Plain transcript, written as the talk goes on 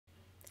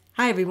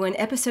Hi everyone,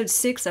 episode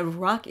 6 of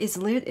Rock is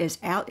Lit is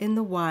out in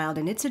the wild,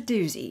 and it's a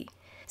doozy.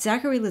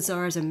 Zachary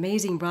Lazar's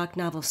amazing rock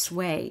novel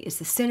Sway is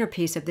the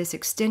centerpiece of this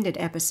extended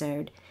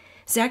episode.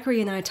 Zachary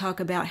and I talk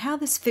about how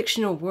this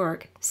fictional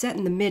work, set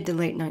in the mid to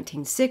late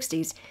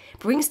 1960s,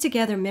 brings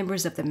together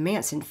members of the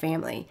Manson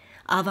family,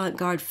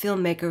 avant-garde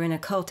filmmaker and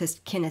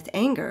occultist Kenneth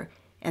Anger,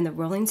 and the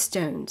Rolling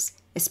Stones,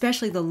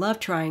 especially the love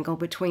triangle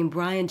between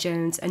Brian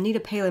Jones, Anita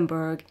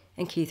Pallenberg,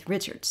 and Keith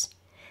Richards.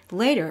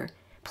 Later,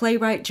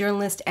 playwright,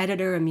 journalist,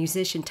 editor, and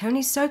musician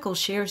Tony Sokol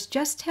shares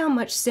just how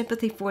much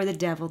sympathy for the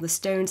devil the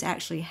Stones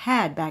actually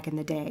had back in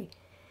the day.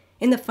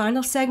 In the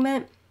final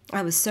segment,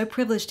 I was so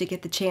privileged to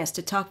get the chance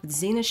to talk with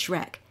Zeena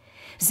Schreck.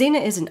 Zeena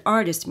is an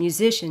artist,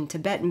 musician,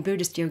 Tibetan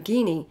Buddhist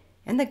yogini,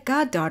 and the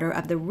goddaughter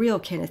of the real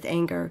Kenneth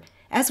Anger,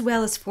 as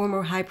well as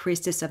former High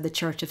Priestess of the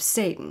Church of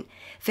Satan,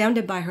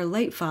 founded by her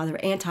late father,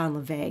 Anton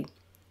LaVey.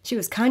 She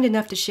was kind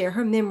enough to share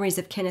her memories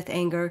of Kenneth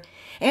Anger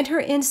and her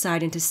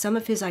insight into some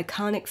of his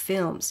iconic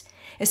films,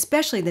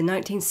 especially the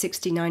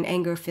 1969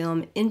 Anger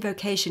film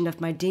Invocation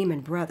of My Demon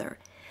Brother,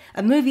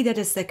 a movie that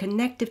is the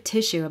connective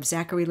tissue of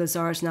Zachary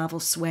Lazar's novel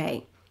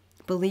Sway.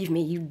 Believe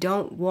me, you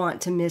don't want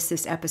to miss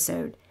this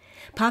episode.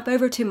 Pop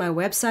over to my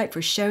website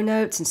for show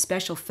notes and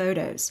special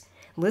photos.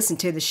 Listen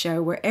to the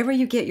show wherever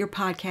you get your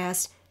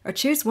podcasts, or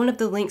choose one of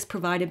the links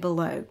provided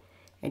below.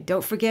 And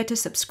don't forget to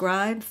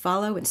subscribe,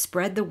 follow, and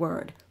spread the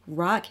word.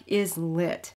 Rock is lit.